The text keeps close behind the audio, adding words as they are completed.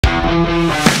All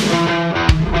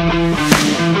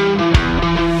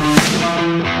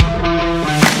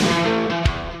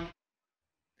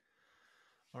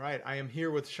right, I am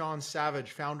here with Shaun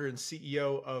Savage, founder and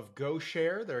CEO of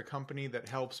GoShare. They're a company that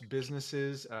helps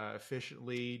businesses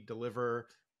efficiently deliver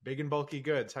big and bulky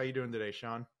goods. How are you doing today,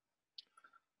 Shaun?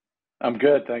 I'm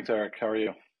good. Thanks, Eric. How are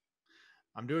you?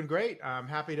 I'm doing great. I'm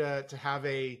happy to have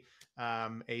a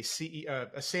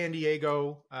San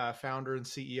Diego founder and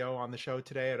CEO on the show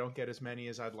today. I don't get as many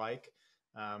as I'd like,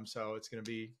 so it's going to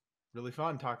be really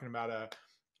fun talking about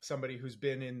somebody who's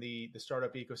been in the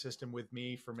startup ecosystem with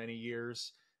me for many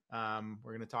years. We're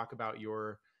going to talk about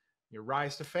your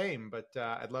rise to fame, but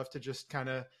I'd love to just kind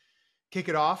of kick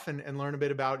it off and learn a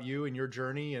bit about you and your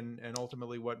journey and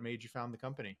ultimately what made you found the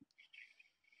company.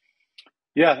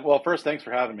 Yeah. Well, first, thanks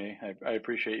for having me. I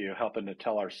appreciate you helping to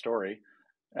tell our story.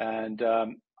 And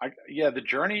the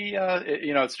journey,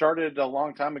 it started a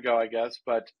long time ago, I guess,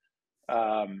 but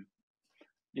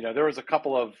there was a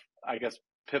couple of, I guess,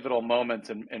 pivotal moments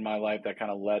in my life that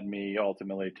kind of led me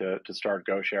ultimately to start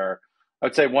GoShare. I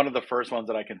would say one of the first ones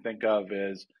that I can think of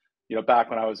is, back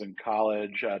when I was in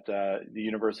college at the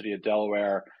University of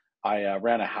Delaware, I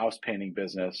ran a house painting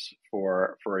business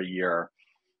for a year.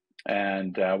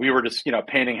 And we were just,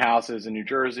 painting houses in New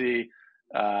Jersey.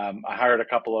 I hired a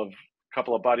couple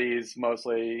of buddies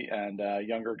mostly and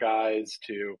younger guys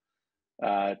to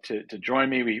join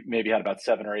me. We maybe had about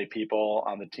 7 or 8 people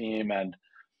on the team, and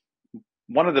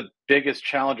one of the biggest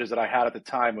challenges that I had at the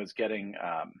time was getting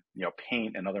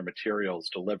paint and other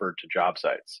materials delivered to job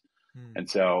sites. And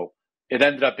so it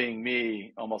ended up being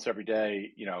me almost every day,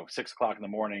 6 o'clock in the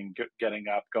morning, getting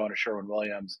up, going to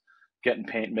Sherwin-Williams, getting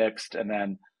paint mixed, and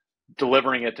then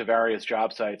delivering it to various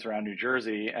job sites around New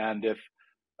Jersey. And if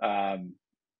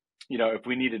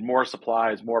we needed more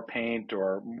supplies, more paint,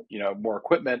 or more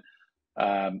equipment,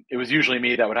 it was usually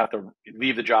me that would have to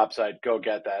leave the job site, go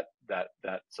get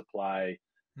that supply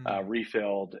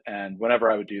refilled. And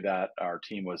whenever I would do that, our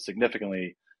team was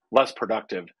significantly less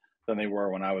productive than they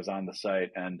were when I was on the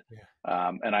site. And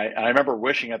I remember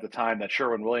wishing at the time that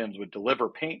Sherwin-Williams would deliver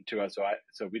paint to us,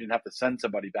 so we didn't have to send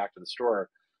somebody back to the store.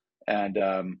 And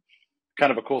kind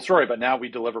of a cool story, but now we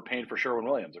deliver paint for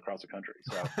Sherwin-Williams across the country.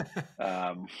 So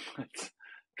it's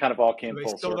kind of all came full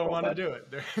circle. They still don't want to do it.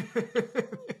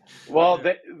 Well,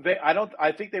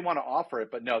 I think they want to offer it,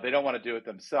 but no, they don't want to do it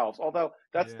themselves. Although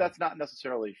that's not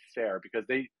necessarily fair, because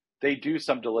they do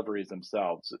some deliveries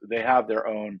themselves. They have their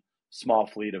own small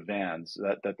fleet of vans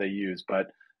that they use, but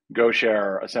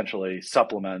GoShare essentially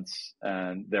supplements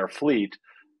their fleet,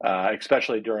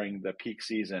 especially during the peak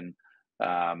season.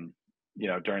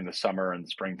 During the summer and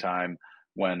springtime,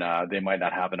 when they might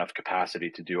not have enough capacity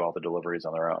to do all the deliveries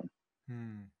on their own.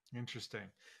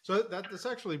 Interesting. So that's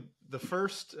actually the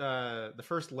first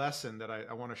lesson that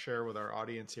I want to share with our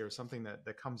audience here, something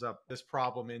that comes up, this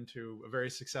problem into a very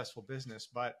successful business.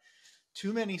 But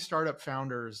too many startup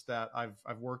founders that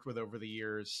I've worked with over the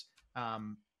years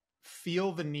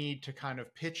feel the need to kind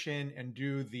of pitch in and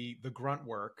do the grunt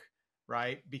work,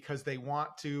 right? Because they want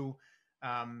to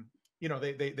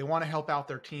they want to help out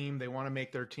their team. They want to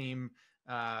make their team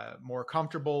more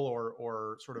comfortable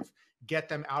or sort of get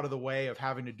them out of the way of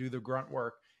having to do the grunt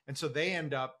work. And so they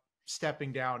end up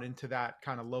stepping down into that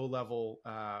kind of low level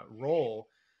role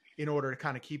in order to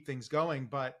kind of keep things going.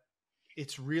 But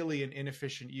it's really an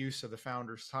inefficient use of the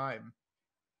founder's time.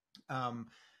 And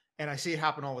I see it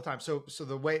happen all the time. So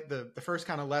the first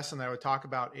kind of lesson that I would talk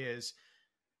about is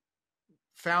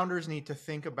founders need to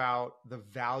think about the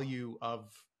value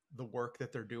of the work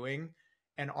that they're doing,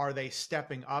 and are they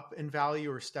stepping up in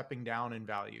value or stepping down in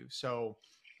value? So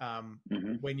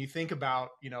when you think about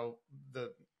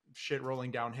the shit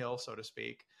rolling downhill, so to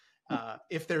speak,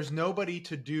 if there's nobody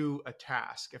to do a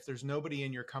task, if there's nobody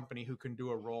in your company who can do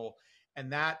a role,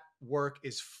 and that work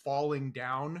is falling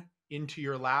into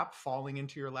your lap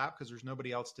because there's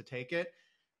nobody else to take it,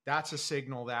 that's a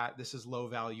signal that this is low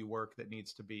value work that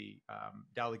needs to be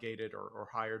delegated or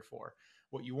hired for.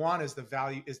 What you want is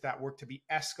that work to be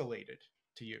escalated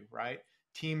to you, right?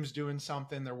 Teams doing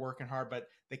something, they're working hard, but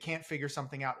they can't figure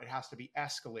something out. It has to be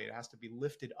escalated. It has to be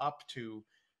lifted up to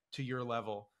your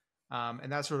level.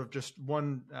 And that's sort of just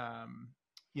one,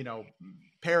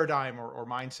 paradigm or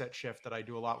mindset shift that I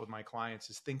do a lot with my clients,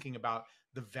 is thinking about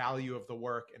the value of the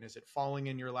work, and is it falling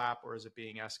in your lap or is it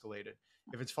being escalated?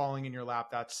 If it's falling in your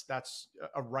lap, that's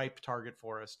a ripe target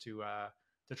for us to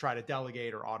try to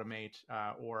delegate or automate,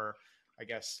 or I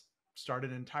guess start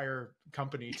an entire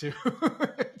company to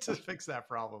to fix that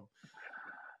problem.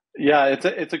 Yeah,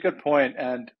 it's a good point.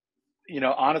 And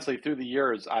honestly, through the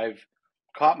years, I've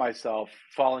caught myself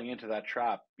falling into that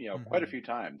trap, quite a Hmm. few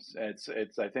times. It's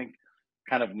I think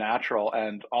kind of natural,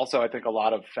 and also I think a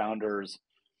lot of founders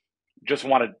just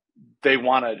they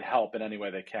want to help in any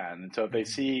way they can. And so if they Hmm.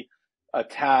 see a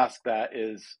task that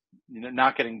is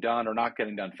not getting done or not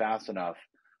getting done fast enough,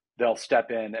 they'll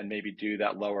step in and maybe do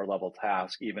that lower level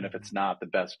task, even if Hmm. it's not the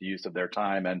best use of their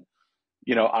time. And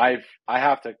I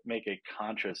have to make a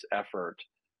conscious effort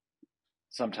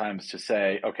sometimes to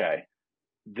say, okay,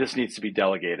 this needs to be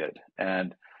delegated.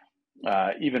 And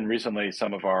even recently,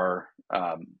 some of our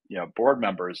board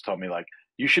members told me, like,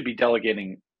 you should be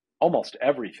delegating almost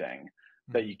everything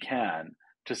that Hmm. you can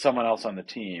to someone else on the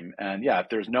team. And yeah, if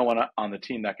there's no one on the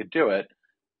team that could do it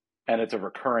and it's a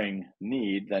recurring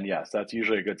need, then yes, that's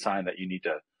usually a good sign that you need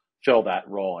to fill that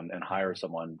role and hire Hmm.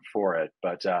 someone for it.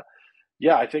 But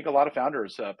yeah, I think a lot of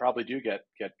founders probably do get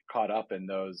caught up in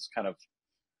those kind of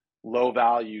low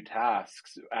value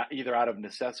tasks, either out of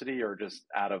necessity or just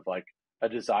out of like a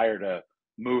desire to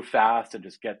move fast and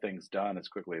just get things done as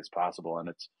quickly as possible. And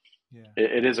Yeah.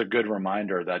 it is a good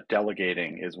reminder that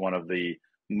delegating is one of the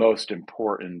most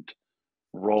important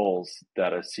roles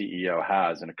that a CEO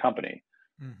has in a company.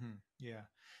 Hmm. Yeah.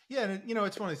 Yeah, and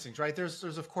it's one of these things, right? There's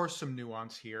of course some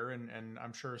nuance here, and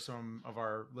I'm sure some of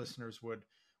our listeners would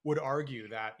argue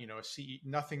that a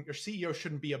CEO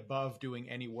shouldn't be above doing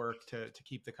any work to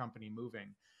keep the company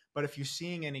moving. But if you're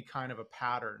seeing any kind of a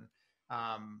pattern,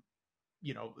 um,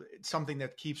 something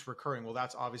that keeps recurring, well,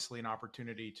 that's obviously an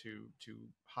opportunity to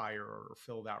hire or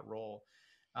fill that role.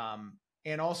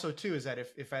 And also too is that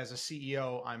if as a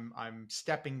CEO I'm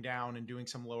stepping down and doing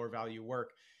some lower value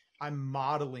work, I'm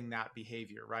modeling that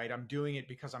behavior, right? I'm doing it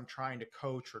because I'm trying to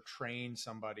coach or train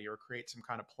somebody or create some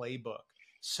kind of playbook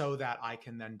so that I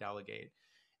can then delegate.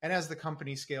 And as the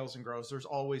company scales and grows, there's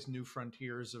always new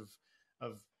frontiers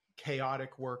of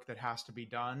chaotic work that has to be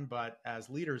done. But as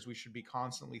leaders, we should be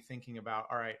constantly thinking about,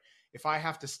 all right, if I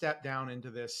have to step down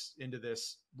into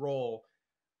this role,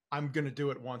 I'm going to do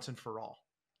it once and for all,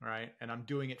 right? And I'm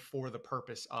doing it for the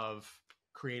purpose of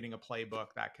creating a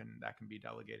playbook that can be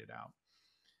delegated out.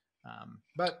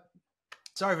 But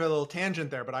sorry for a little tangent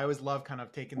there, but I always love kind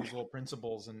of taking these little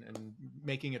principles and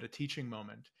making it a teaching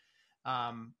moment.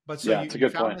 But so Yeah, you it's a you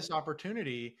good found point. this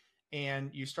opportunity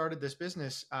and you started this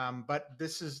business, but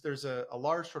there's a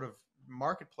large sort of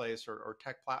marketplace or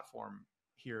tech platform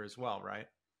here as well, right?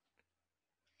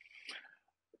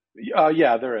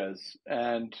 Yeah, there is.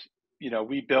 And,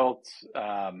 we built,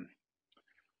 um,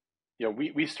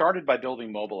 we started by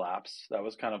building mobile apps. That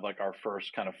was kind of like our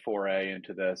first kind of foray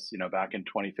into this. Back in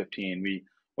 2015,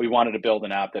 we wanted to build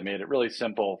an app that made it really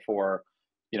simple for,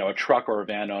 a truck or a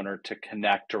van owner to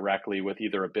connect directly with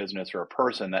either a business or a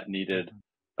person that needed Hmm.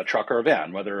 a truck or a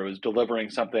van, whether it was delivering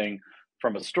something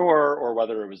from a store or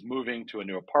whether it was moving to a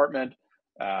new apartment.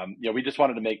 We just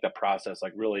wanted to make the process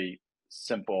like really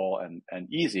simple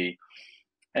and easy.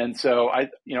 And so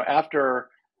after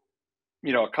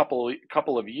a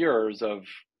couple of years of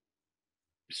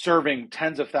serving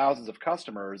tens of thousands of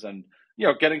customers and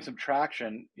getting some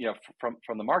traction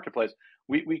from the marketplace,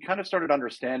 we kind of started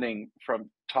understanding from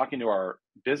talking to our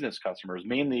business customers,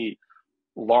 mainly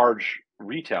large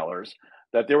retailers,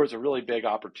 that there was a really big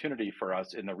opportunity for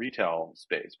us in the retail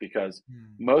space because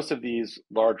Hmm. most of these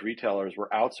large retailers were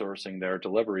outsourcing their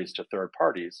deliveries to third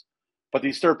parties, but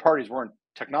these third parties weren't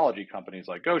technology companies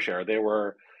like GoShare. They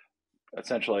were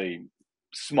essentially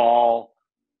small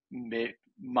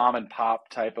mom and pop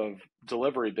type of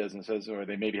delivery businesses, where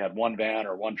they maybe had one van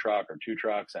or one truck or two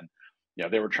trucks, and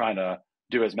they were trying to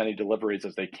do as many deliveries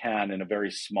as they can in a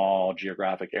very small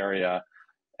geographic area,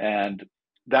 and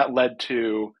that led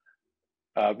to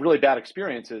really bad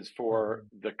experiences for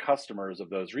Hmm. the customers of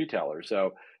those retailers.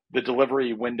 So the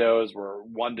delivery windows were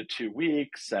 1 to 2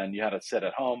 weeks, and you had to sit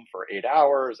at home for 8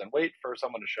 hours and wait for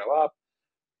someone to show up.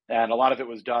 And a lot of it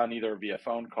was done either via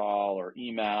phone call or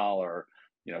email or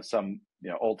some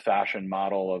old fashioned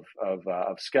model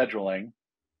of scheduling,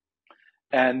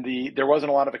 and there wasn't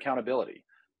a lot of accountability.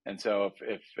 And so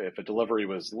if a delivery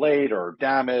was late or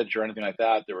damaged or anything like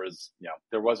that,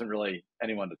 there wasn't really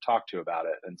anyone to talk to about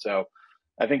it. And so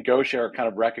I think GoShare kind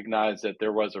of recognized that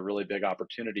there was a really big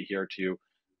opportunity here to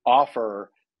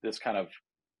offer this kind of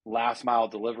last mile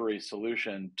delivery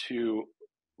solution to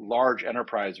large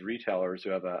enterprise retailers who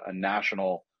have a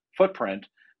national footprint,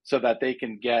 so that they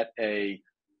can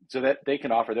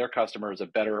offer their customers a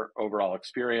better overall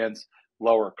experience,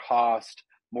 lower cost,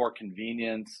 more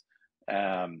convenience.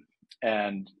 Um,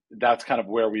 and that's kind of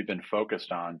where we've been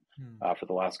focused on Hmm. for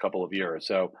the last couple of years.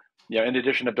 So, in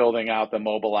addition to building out the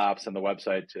mobile apps and the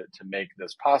website to make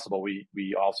this possible,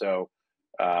 we also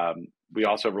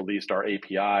released our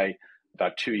API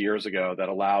about 2 years ago that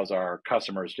allows our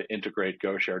customers to integrate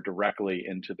GoShare directly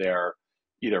into their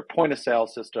either point of sale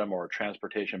system or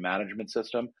transportation management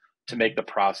system to make the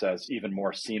process even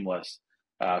more seamless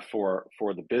for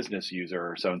the business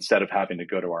user. So instead of having to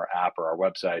go to our app or our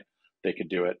website, they can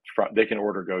do it they can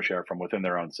order GoShare from within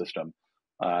their own system.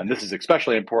 And this is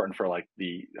especially important for like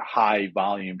the high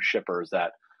volume shippers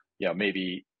that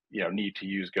maybe need to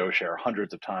use GoShare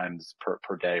hundreds of times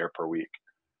per day or per week.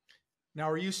 Now,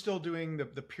 are you still doing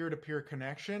the peer-to-peer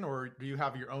connection, or do you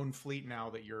have your own fleet now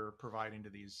that you're providing to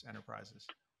these enterprises?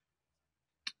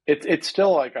 It's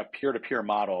still like a peer-to-peer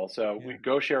model. So Yeah.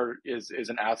 GoShare is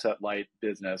an asset light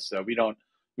business. So we don't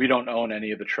own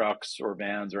any of the trucks or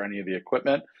vans or any of the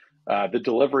equipment. The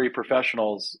delivery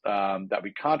professionals that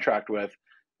we contract with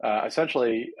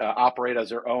essentially operate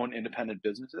as their own independent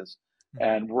businesses,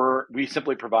 and we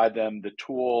simply provide them the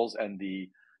tools and the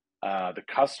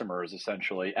customers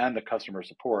essentially and the customer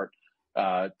support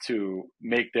to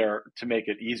make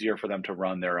it easier for them to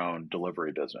run their own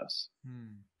delivery business.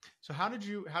 So how did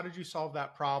you solve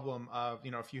that problem of,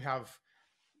 if you have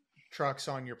trucks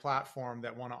on your platform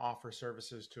that want to offer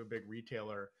services to a big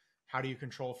retailer, how do you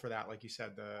control for that? Like you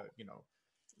said,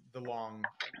 the long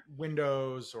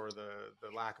windows or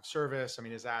the lack of service. I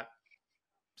mean, is that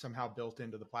somehow built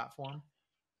into the platform?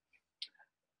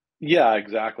 Yeah,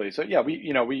 exactly. So yeah,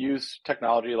 we use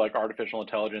technology like artificial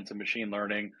intelligence and machine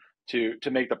learning to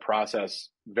make the process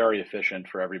very efficient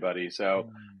for everybody. So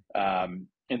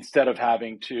instead of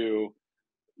having to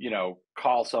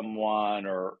call someone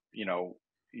or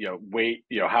wait,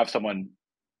 have someone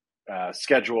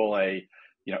schedule a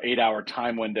 8-hour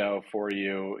time window for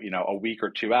you, a week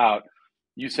or two out,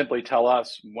 you simply tell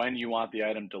us when you want the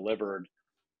item delivered,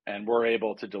 and we're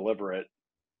able to deliver it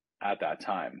at that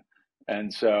time.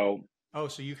 And so,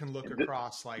 so you can look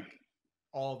across like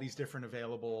all these different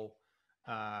available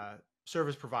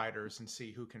service providers and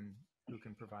see who can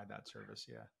provide that service.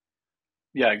 Yeah.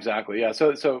 Yeah, exactly. Yeah.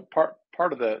 So part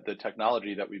of the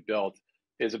technology that we built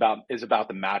is about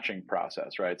the matching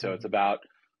process, right? So it's about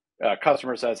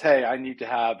customer says, hey, I need to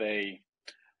have a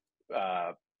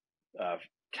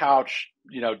couch,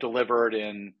 delivered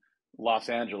in Los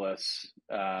Angeles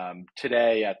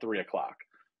today at 3:00.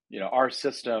 Our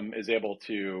system is able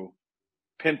to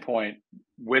pinpoint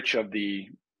which of the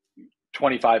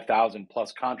 25,000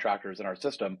 plus contractors in our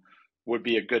system would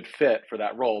be a good fit for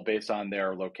that role based on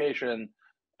their location,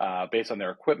 based on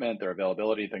their equipment, their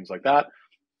availability, things like that.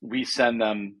 We send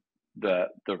them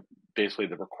basically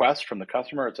the request from the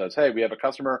customer. It says, hey, we have a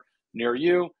customer near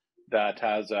you that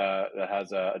has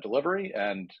a delivery,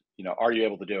 and are you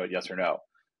able to do it? Yes or no.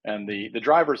 And the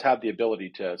drivers have the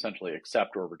ability to essentially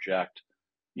accept or reject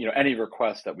any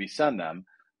request that we send them.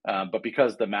 But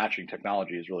because the matching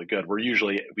technology is really good, we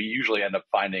usually end up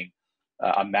finding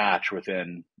a match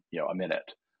within a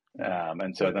minute.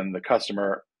 And so then the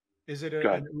customer. Is it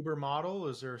an Uber model?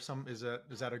 Is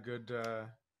that a good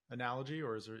analogy,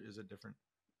 or is it different?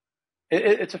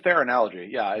 It's a fair analogy.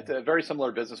 Yeah, it's a very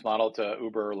similar business model to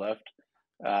Uber or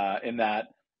Lyft in that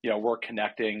we're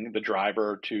connecting the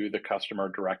driver to the customer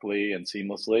directly and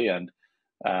seamlessly, and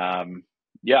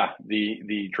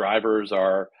the drivers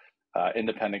are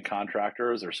independent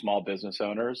contractors or small business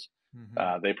owners.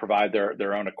 They provide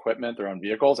their own equipment, their own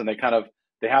vehicles, and they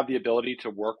have the ability to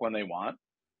work when they want.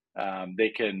 They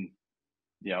can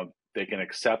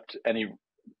accept any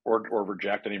or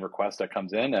reject any request that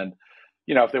comes in, and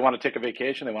if they want to take a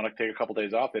vacation, they want to take a couple of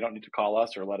days off, they don't need to call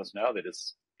us or let us know. They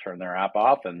just turn their app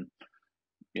off, and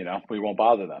we won't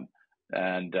bother them.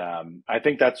 And I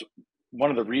think that's one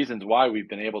of the reasons why we've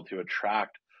been able to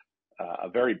attract a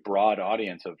very broad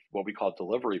audience of what we call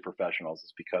delivery professionals,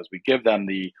 is because we give them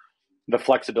the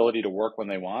flexibility to work when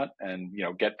they want and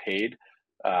get paid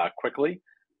quickly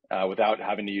without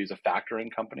having to use a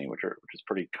factoring company, which is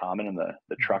pretty common in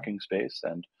the trucking space.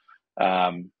 And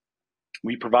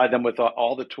we provide them with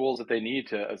all the tools that they need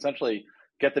to essentially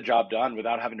get the job done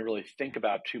without having to really think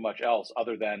about too much else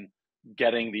other than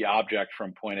getting the object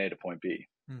from point A to point B.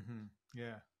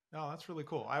 Yeah. No, that's really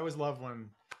cool. I always love when,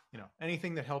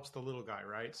 anything that helps the little guy,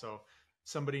 right? So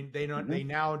they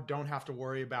now don't have to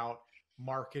worry about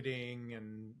marketing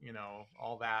and,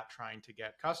 all that, trying to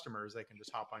get customers. They can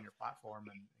just hop on your platform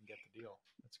and get the deal.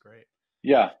 That's great.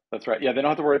 Yeah, that's right. Yeah. They don't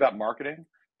have to worry about marketing.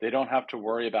 They don't have to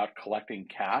worry about collecting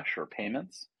cash or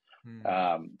payments.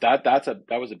 That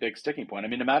was a big sticking point. I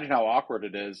mean, imagine how awkward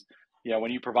it is,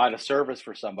 when you provide a service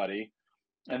for somebody,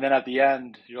 and then at the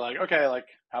end you're like, okay, like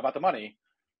how about the money?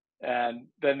 And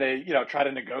then they, try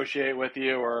to negotiate with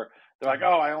you, or they're like,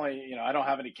 oh, I don't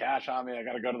have any cash on me. I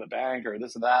got to go to the bank or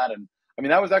this and that. And I mean,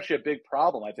 that was actually a big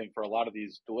problem, I think, for a lot of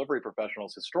these delivery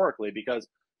professionals historically, because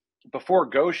before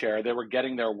GoShare, they were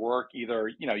getting their work either,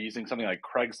 using something like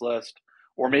Craigslist,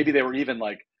 or maybe they were even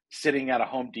like sitting at a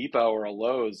Home Depot or a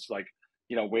Lowe's, like,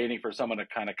 waiting for someone to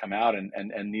kind of come out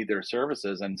and need their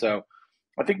services. And so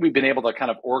I think we've been able to kind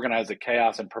of organize the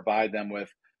chaos and provide them with,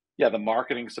 the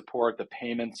marketing support, the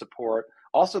payment support,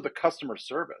 also the customer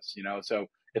service, so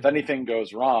if anything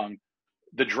goes wrong,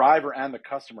 the driver and the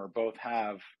customer both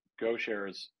have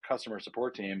GoShare's customer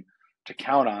support team to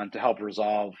count on to help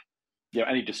resolve,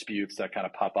 any disputes that kind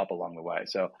of pop up along the way.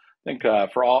 So I think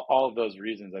for all of those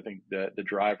reasons, I think the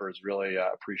drivers really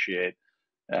appreciate,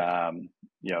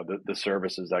 the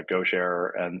services that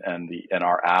GoShare and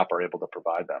our app are able to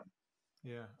provide them.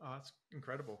 Yeah, that's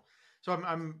incredible. So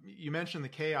you mentioned the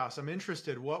chaos. I'm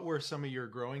interested, what were some of your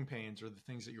growing pains or the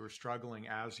things that you were struggling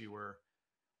as you were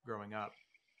growing up?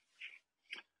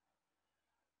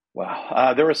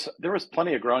 Wow, there was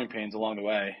plenty of growing pains along the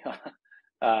way.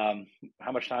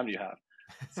 How much time do you have?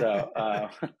 So,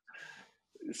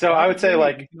 I would say,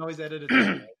 like, you can always edit it down,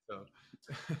 right? So.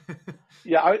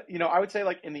 Yeah, I would say,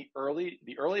 like, in the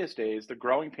earliest days, the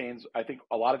growing pains, I think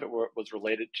a lot of it was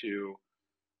related to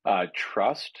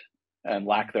trust and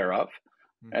lack thereof.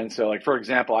 Mm-hmm. And so, like, for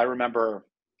example, I remember,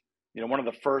 one of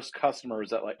the first customers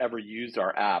that like ever used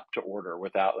our app to order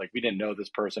without, like, we didn't know this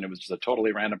person. It was just a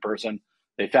totally random person.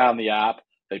 They found the app,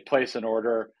 they placed an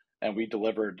order, and we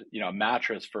delivered, a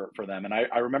mattress for them. And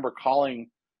I remember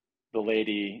calling the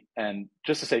lady and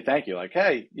just to say thank you, like,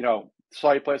 hey,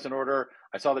 saw you place an order.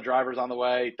 I saw the driver's on the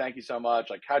way. Thank you so much.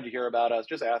 Like, how'd you hear about us?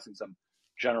 Just asking some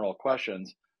general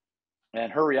questions.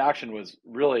 And her reaction was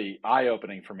really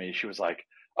eye-opening for me. She was like,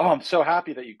 oh, I'm so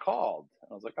happy that you called.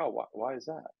 And I was like, oh, why is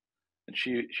that? And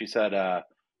she said,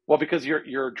 well, because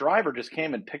your driver just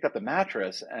came and picked up the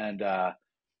mattress. And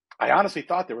I honestly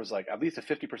thought there was like at least a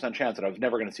 50% chance that I was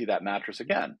never going to see that mattress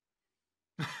again.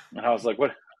 And I was like,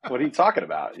 what are you talking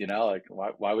about? Like,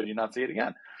 why would you not see it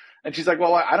again? And she's like,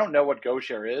 well, I don't know what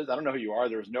GoShare is. I don't know who you are.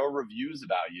 There's no reviews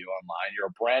about you online. You're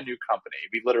a brand new company.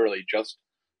 We literally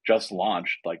just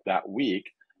launched like that week.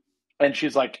 And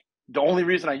she's like, the only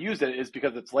reason I used it is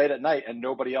because it's late at night and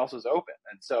nobody else is open.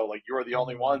 And so, like, you're the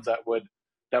only ones that would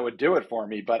do it for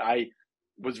me. But I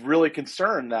was really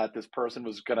concerned that this person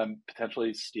was going to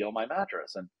potentially steal my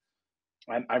mattress. And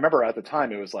I remember at the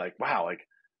time, it was like, wow, like,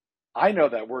 I know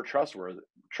that we're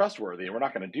trustworthy and we're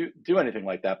not going to do anything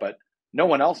like that, but no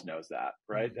one else knows that.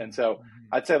 Right. And so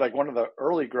I'd say, like, one of the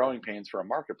early growing pains for a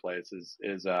marketplace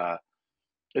is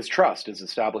trust, is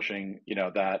establishing,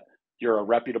 that you're a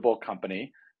reputable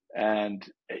company and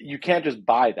you can't just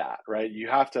buy that, right? You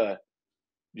have to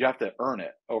earn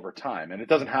it over time, and it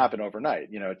doesn't happen overnight.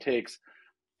 It takes,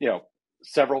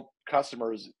 several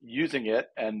customers using it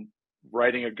and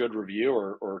writing a good review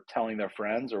or telling their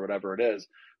friends or whatever it is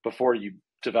before you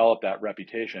develop that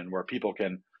reputation where people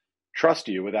can trust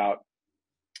you without,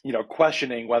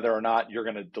 questioning whether or not you're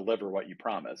going to deliver what you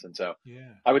promise. And so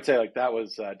I would say, like, that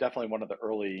was definitely one of the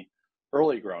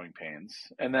early growing pains.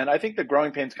 And then I think the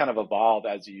growing pains kind of evolve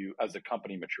as the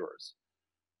company matures.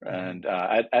 And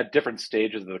at different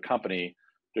stages of the company,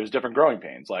 there's different growing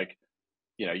pains. Like,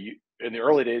 you in the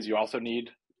early days, you also need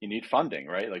funding,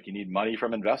 right? Like, you need money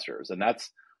from investors, and that's,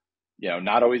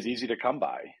 not always easy to come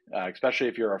by, especially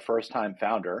if you're a first-time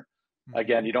founder.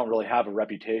 Again, you don't really have a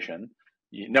reputation.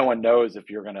 No one knows if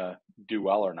you're going to do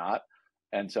well or not,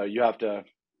 and so you have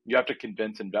to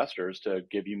convince investors to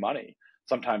give you money,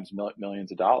 sometimes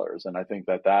millions of dollars. And I think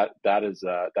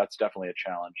that's definitely a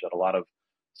challenge that a lot of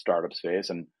startups face,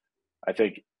 and I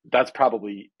think that's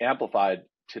probably amplified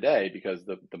today because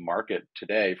the market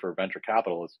today for venture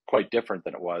capital is quite different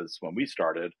than it was when we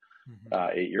started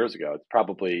 8 years ago. It's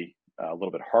probably a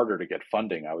little bit harder to get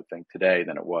funding, I would think, today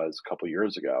than it was a couple of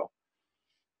years ago.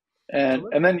 And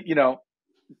then,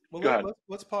 well, go ahead.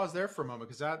 Let's pause there for a moment,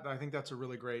 because I think that's a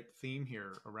really great theme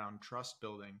here around trust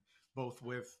building, both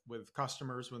with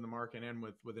customers, with the market, and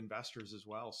with investors as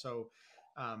well. So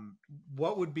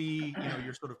what would be,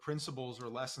 your sort of principles or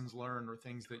lessons learned or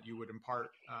things that you would impart,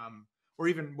 or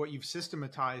even what you've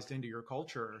systematized into your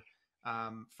culture?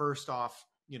 First off,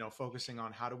 focusing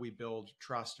on how do we build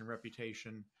trust and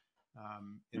reputation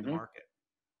in the market?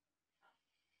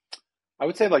 I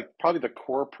would say, like, probably the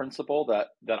core principle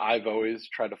that I've always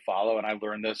tried to follow, and I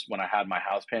learned this when I had my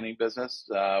house painting business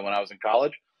when I was in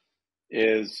college,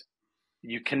 is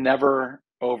you can never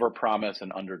overpromise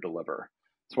and underdeliver.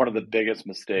 It's one of the biggest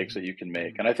mistakes that you can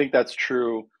make. And I think that's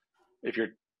true if you're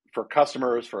for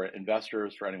customers, for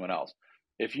investors, for anyone else.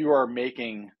 If you are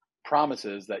making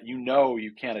promises that you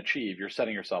can't achieve, you're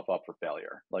setting yourself up for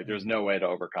failure. Like, there's no way to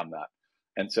overcome that.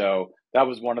 And so that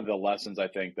was one of the lessons I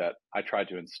think that I tried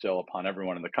to instill upon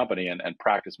everyone in the company and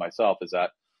practice myself, is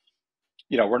that,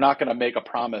 we're not going to make a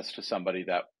promise to somebody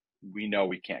that we know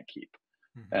we can't keep.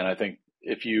 Mm-hmm. And I think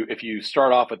if you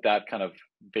start off with that kind of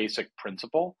basic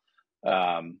principle,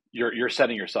 you're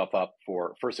setting yourself up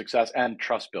for success and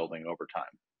trust building over time.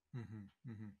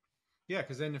 Mm-hmm. Mm-hmm. Yeah,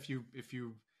 because then if you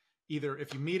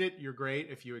meet it, you're great.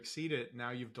 If you exceed it,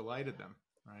 now you've delighted them,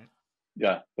 right?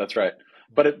 Yeah, that's right.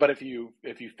 But if you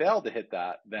fail to hit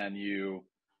that, then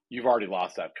you've already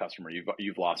lost that customer.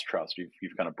 You've lost trust.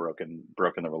 You've kind of broken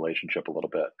the relationship a little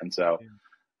bit. And so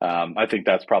I think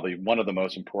that's probably one of the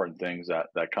most important things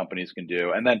that companies can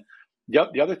do. And then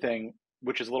the other thing,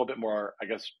 which is a little bit more, I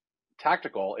guess,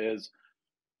 tactical, is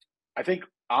I think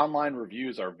online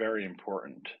reviews are very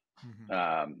important.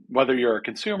 Mm-hmm. Whether you're a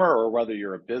consumer or whether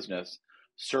you're a business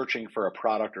searching for a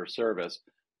product or service,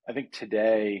 I think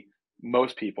today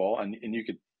most people, and you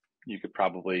could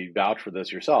probably vouch for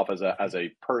this yourself as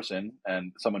a person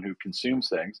and someone who consumes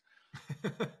things,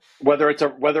 whether it's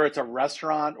a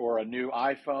restaurant or a new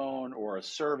iPhone or a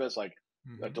service like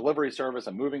Mm-hmm. a delivery service,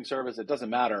 a moving service, it doesn't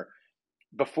matter.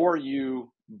 Before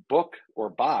you book or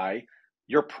buy,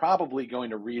 you're probably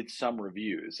going to read some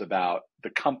reviews about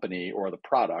the company or the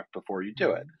product before you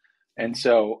do it. Mm-hmm. And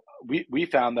so we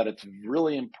found that it's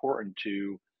really important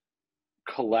to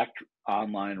collect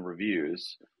online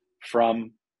reviews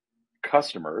from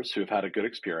customers who've had a good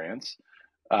experience,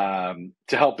 to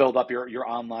help build up your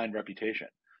online reputation.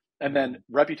 And then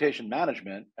reputation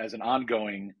management as an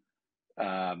ongoing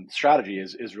strategy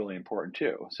is really important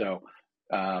too. So,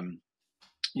 and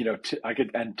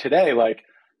today, like,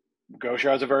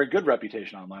 GoShare has a very good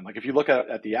reputation online. Like if you look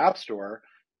at the App Store,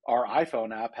 our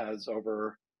iPhone app has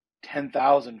over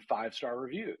 10,000 5-star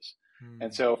reviews. Mm-hmm.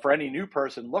 And so for any new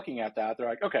person looking at that, they're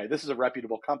like, okay, this is a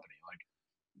reputable company. Like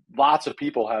lots of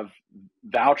people have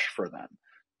vouched for them.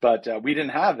 But we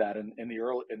didn't have that in the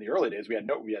early days. We had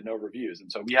no reviews. And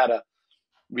so we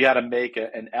had to make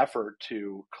an effort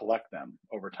to collect them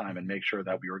over time and make sure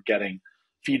that we were getting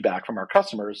feedback from our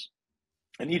customers.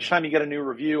 And each time you get a new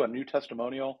review, a new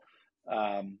testimonial,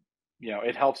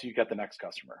 it helps you get the next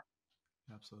customer.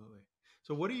 Absolutely.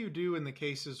 So what do you do in the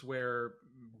cases where,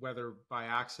 whether by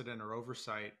accident or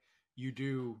oversight, you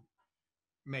do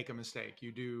make a mistake,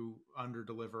 you do under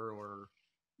deliver or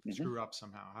screw up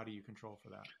somehow? How do you control for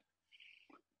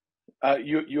that?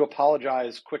 You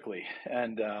apologize quickly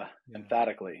and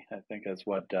emphatically, I think is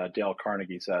what Dale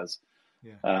Carnegie says.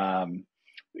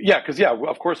 Because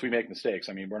of course we make mistakes.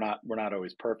 I mean, we're not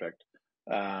always perfect.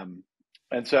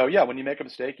 And so, when you make a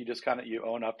mistake, you just you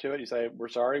own up to it. You say, we're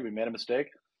sorry, we made a mistake.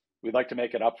 We'd like to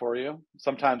make it up for you.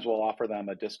 Sometimes we'll offer them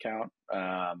a discount,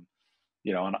 on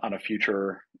a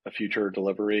future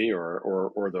delivery or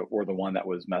the one that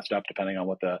was messed up, depending on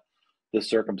what the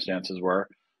circumstances were.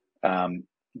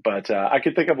 But I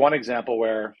could think of one example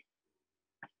where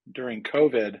during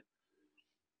COVID,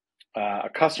 a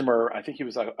customer, I think he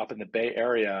was up in the Bay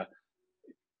Area,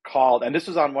 called, and this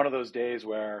was on one of those days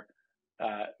where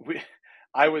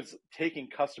I was taking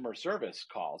customer service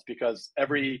calls, because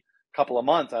every couple of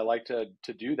months I like to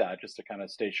do that just to kind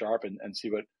of stay sharp and see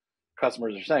what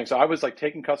customers are saying. So I was like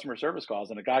taking customer service calls,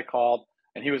 and a guy called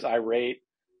and he was irate.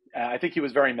 I think he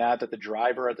was very mad that the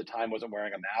driver at the time wasn't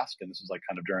wearing a mask, and this was like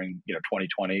kind of during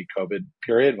 2020 COVID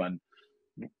period, when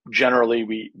generally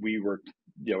we were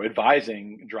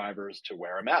advising drivers to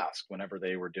wear a mask whenever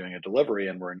they were doing a delivery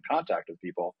and were in contact with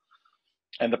people.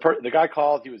 And the guy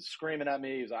called, he was screaming at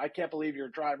me. He was like, I can't believe your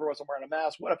driver wasn't wearing a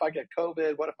mask. What if I get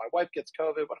COVID? What if my wife gets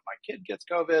COVID? What if my kid gets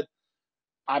COVID?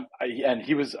 And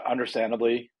he was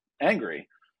understandably angry.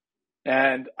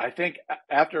 And I think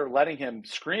after letting him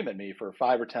scream at me for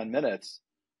 5 or 10 minutes,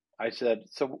 I said,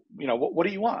 so, what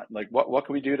do you want? Like, what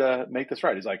can we do to make this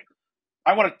right? He's like,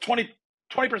 I want a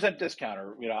 20% discount,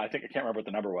 or, I think, I can't remember what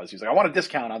the number was. He's like, I want a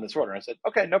discount on this order. I said,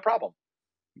 okay, no problem.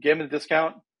 Gave him the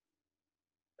discount.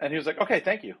 And he was like, okay,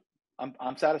 thank you.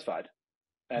 I'm satisfied.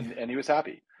 And he was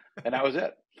happy. And that was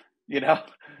it,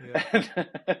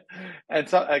 And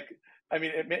so, like, I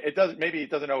mean, maybe it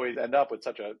doesn't always end up with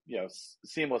such a,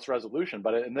 seamless resolution,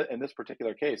 but in this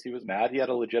particular case, he was mad. He had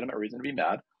a legitimate reason to be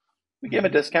mad. We gave him a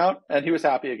discount and he was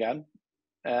happy again.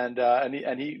 And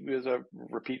he was a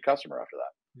repeat customer after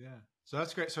that. Yeah. So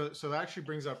that's great. So that actually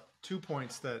brings up 2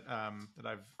 points that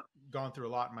I've gone through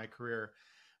a lot in my career.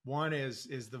 One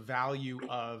is the value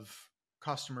of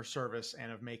customer service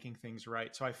and of making things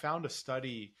right. So I found a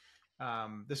study,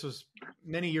 this was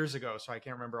many years ago, so I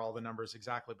can't remember all the numbers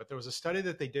exactly, but there was a study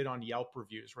that they did on Yelp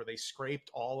reviews where they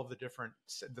scraped all of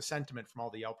the sentiment from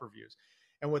all the Yelp reviews.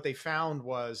 And what they found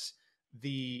was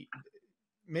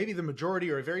maybe the majority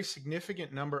or a very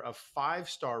significant number of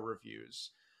 5-star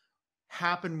reviews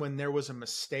happen when there was a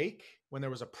mistake, when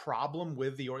there was a problem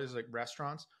with the orders, like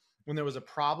restaurants, when there was a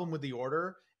problem with the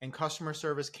order and customer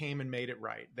service came and made it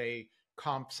right. They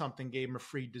comped something, gave them a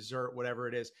free dessert, whatever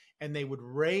it is. And they would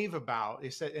rave about, they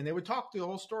said, and they would talk through the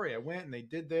whole story. I went and they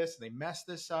did this, and they messed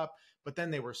this up, but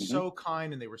then they were so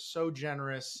kind and they were so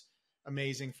generous,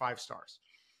 amazing, 5 stars.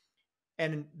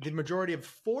 And the majority of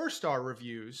 4-star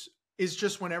reviews is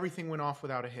just when everything went off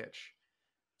without a hitch.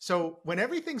 So when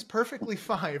everything's perfectly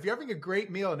fine, if you're having a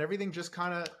great meal and everything just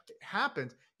kind of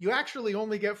happens, you actually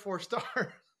only get 4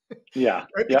 stars. Yeah.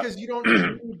 Right? Because you don't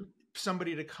need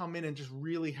somebody to come in and just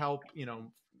really help,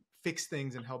 fix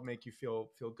things and help make you feel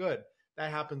good.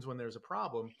 That happens when there's a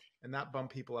problem, and that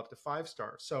bump people up to 5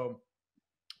 stars. So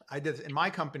I did in my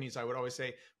companies, I would always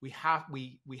say we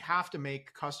have to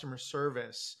make customer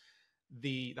service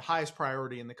the highest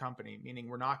priority in the company, meaning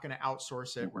we're not going to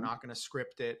outsource it. We're not going to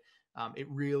script it. It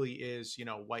really is,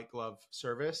 white glove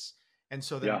service. And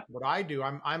so then what I do,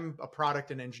 I'm a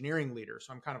product and engineering leader.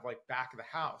 So I'm kind of like back of the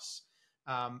house.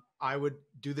 I would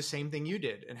do the same thing you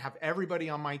did and have everybody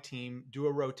on my team do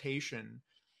a rotation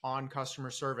on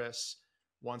customer service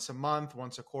once a month,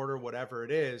 once a quarter, whatever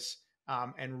it is.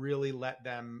 And really let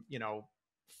them,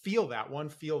 feel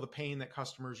feel the pain that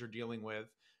customers are dealing with,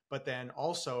 but then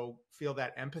also feel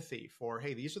that empathy for,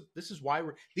 hey,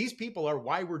 these people are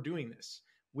why we're doing this.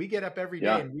 We get up every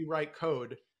day and we write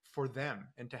code for them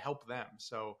and to help them.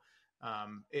 So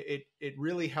it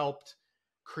really helped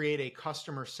create a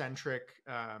customer-centric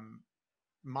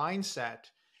mindset,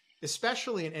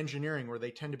 especially in engineering, where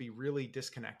they tend to be really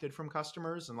disconnected from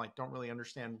customers and like don't really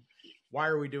understand why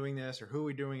are we doing this or who are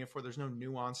we doing it for. There's no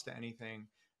nuance to anything.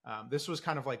 This was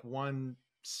kind of like one,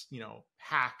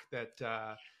 hack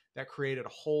that created a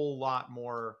whole lot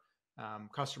more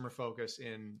customer focus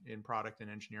in product and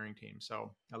engineering teams.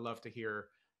 So I love to hear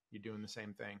you doing the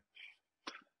same thing.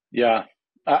 Yeah.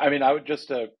 I mean, I would just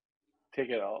take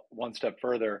it one step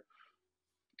further.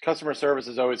 Customer service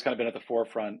has always kind of been at the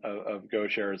forefront of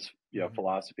GoShare's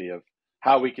philosophy of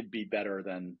how we could be better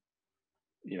than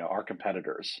our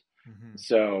competitors.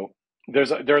 So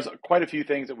there's quite a few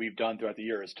things that we've done throughout the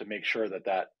years to make sure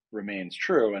that remains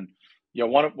true. And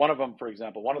one of them, for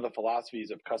example, one of the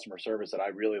philosophies of customer service that I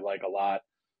really like a lot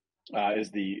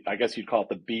is I guess you'd call it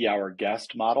the Be Our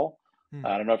Guest model.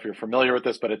 I don't know if you're familiar with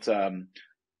this, but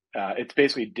it's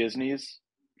basically Disney's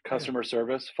customer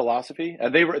service philosophy,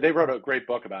 and they wrote a great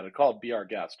book about it called Be Our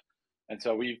Guest. And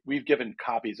so we've given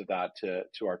copies of that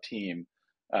to our team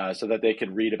so that they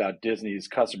can read about Disney's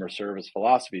customer service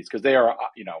philosophies, because they are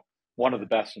one of the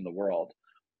best in the world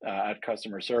at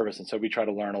customer service, and so we try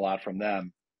to learn a lot from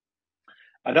them.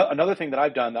 Another thing that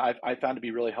I've done that I found to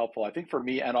be really helpful, I think for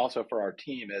me and also for our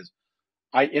team, is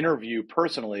I interview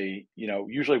personally,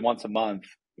 usually once a month,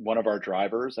 one of our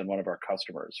drivers and one of our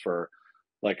customers for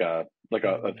like a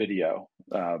video,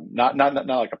 not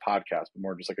like a podcast, but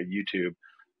more just like a YouTube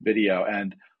video.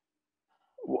 And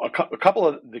a couple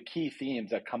of the key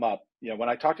themes that come up, when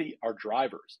I talk to our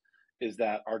drivers, is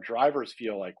that our drivers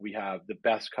feel like we have the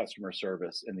best customer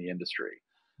service in the industry.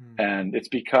 And it's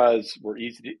because we're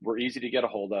easy to get a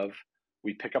hold of.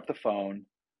 We pick up the phone,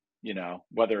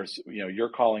 whether it's, you're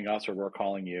calling us or we're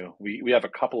calling you. We have a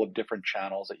couple of different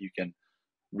channels that you can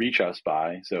reach us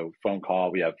by. So phone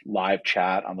call, we have live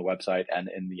chat on the website and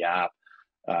in the app,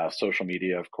 social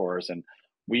media, of course. And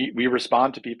we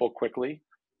respond to people quickly,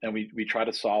 and we try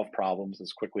to solve problems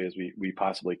as quickly as we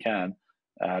possibly can,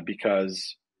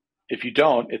 because if you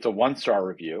don't, it's a 1-star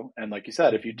review. And like you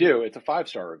said, if you do, it's a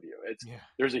 5-star review.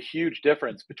 There's a huge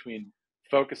difference between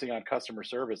focusing on customer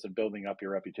service and building up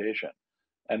your reputation.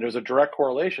 And there's a direct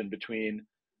correlation between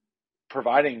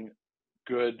providing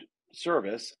good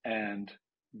service and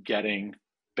getting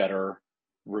better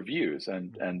reviews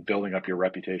and building up your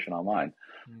reputation online.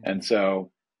 And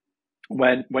so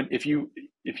if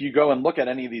you go and look at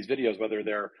any of these videos, whether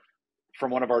they're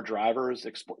from one of our drivers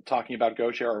talking about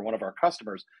GoShare or one of our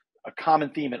customers, a common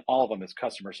theme in all of them is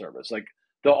customer service. Like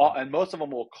and most of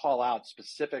them will call out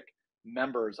specific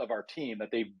members of our team that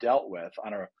they've dealt with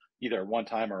on either one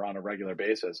time or on a regular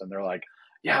basis. And they're like,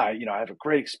 yeah, I have a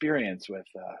great experience with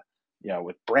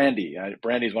Brandy.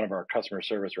 Brandy's one of our customer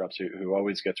service reps who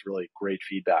always gets really great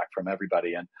feedback from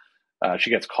everybody. And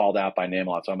she gets called out by name a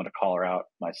lot. So I'm going to call her out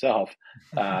myself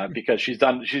because she's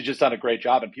just done a great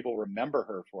job, and people remember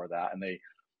her for that. And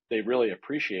they really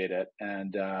appreciate it.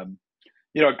 And,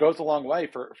 it goes a long way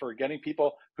for getting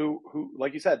people who,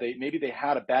 like you said, maybe they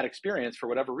had a bad experience for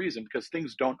whatever reason, because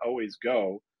things don't always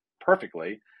go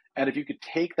perfectly. And if you could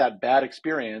take that bad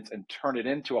experience and turn it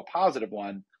into a positive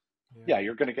one, yeah,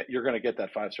 you're gonna get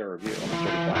that 5-star review.